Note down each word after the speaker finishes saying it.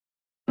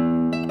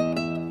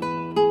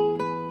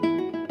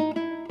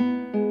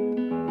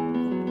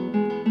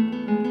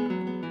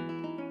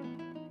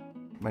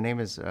My name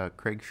is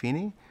Craig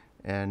Fennie,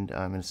 and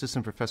I'm an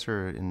assistant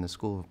professor in the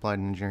School of Applied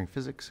Engineering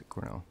Physics at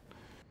Cornell.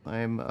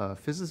 I'm a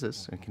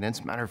physicist, a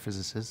condensed matter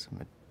physicist, a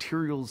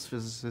materials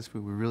physicist, we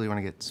really want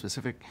to get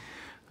specific,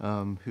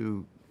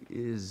 who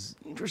is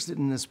interested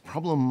in this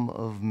problem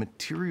of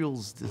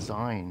materials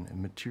design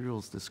and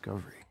materials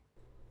discovery.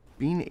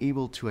 Being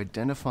able to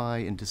identify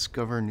and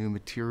discover new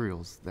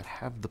materials that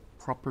have the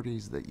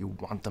properties that you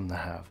want them to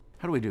have.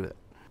 How do we do it?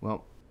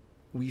 Well,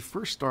 we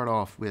first start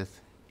off with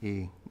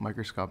a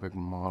microscopic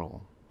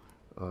model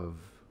of,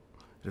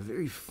 at a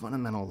very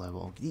fundamental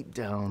level, deep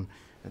down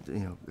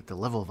at the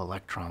level of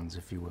electrons,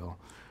 if you will,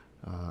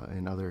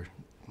 and other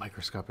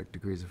microscopic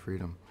degrees of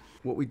freedom.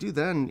 What we do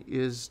then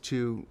is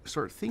to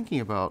start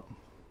thinking about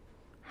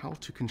how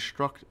to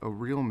construct a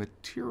real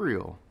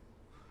material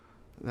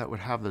that would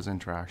have those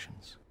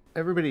interactions.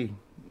 Everybody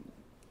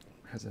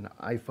has an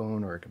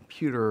iPhone or a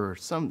computer or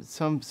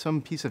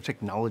some piece of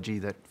technology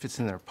that fits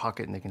in their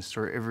pocket and they can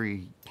store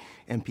every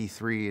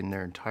MP3 in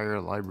their entire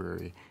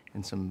library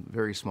in some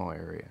very small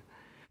area.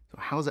 So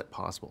how is that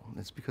possible?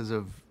 It's because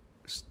of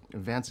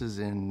advances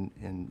in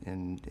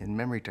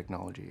memory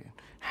technology,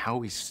 how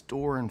we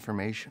store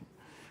information.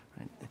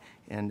 Right?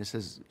 And this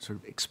has sort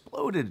of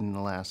exploded in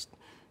the last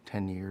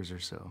 10 years or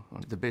so.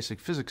 The basic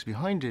physics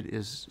behind it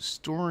is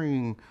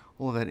storing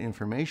all of that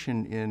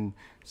information in,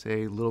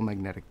 say, little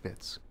magnetic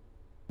bits.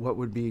 What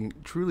would be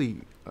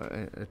truly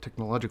a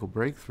technological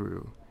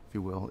breakthrough, if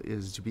you will,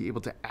 is to be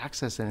able to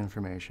access that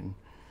information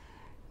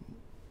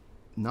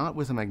not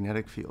with a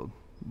magnetic field,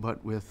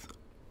 but with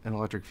an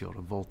electric field,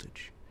 a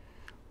voltage.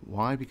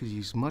 Why? Because you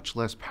use much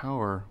less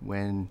power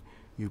when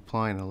you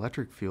apply an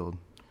electric field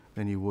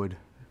than you would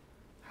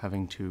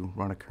having to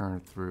run a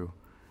current through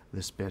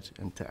this bit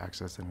and to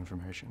access that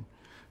information.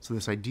 So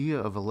this idea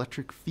of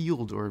electric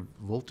field or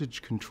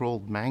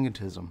voltage-controlled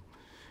magnetism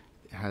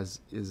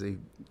is a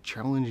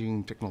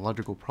challenging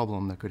technological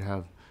problem that could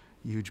have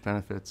huge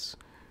benefits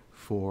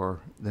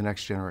for the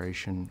next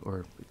generation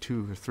or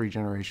 2 or 3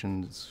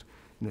 generations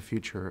in the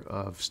future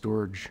of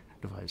storage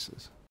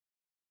devices.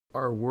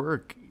 Our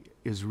work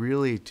is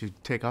really to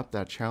take up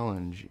that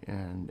challenge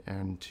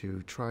and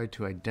to try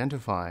to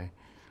identify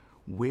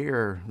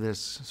where this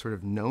sort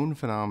of known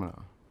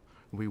phenomena,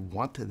 we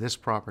want this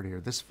property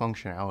or this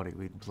functionality,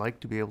 we'd like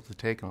to be able to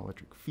take an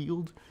electric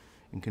field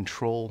and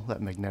control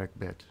that magnetic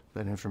bit,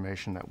 that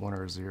information, that 1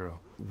 or 0.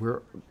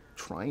 We're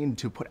trying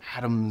to put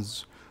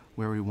atoms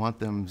where we want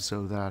them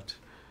so that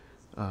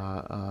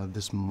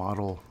this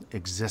model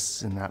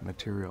exists in that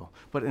material,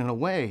 but in a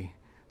way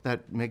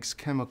that makes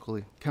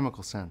chemical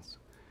sense,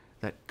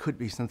 that could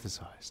be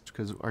synthesized,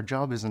 because our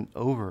job isn't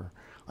over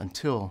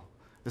until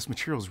this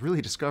material is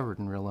really discovered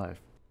in real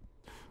life.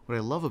 What I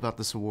love about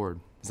this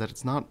award is that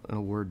it's not an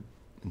award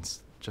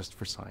just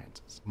for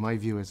scientists. My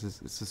view is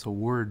it's this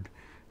award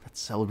that's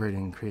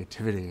celebrating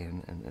creativity,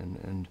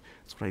 and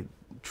it's what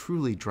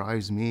truly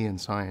drives me in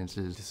science,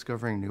 is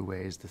discovering new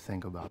ways to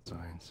think about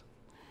science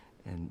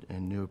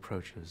and new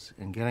approaches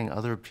and getting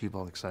other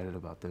people excited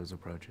about those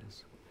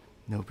approaches.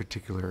 No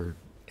particular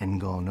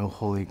end goal, no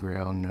holy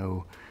grail,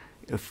 no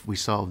if we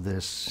solve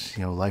this,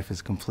 life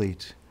is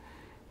complete.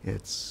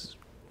 It's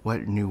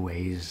what new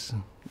ways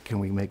can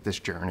we make this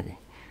journey,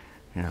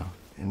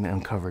 and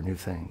uncover new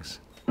things.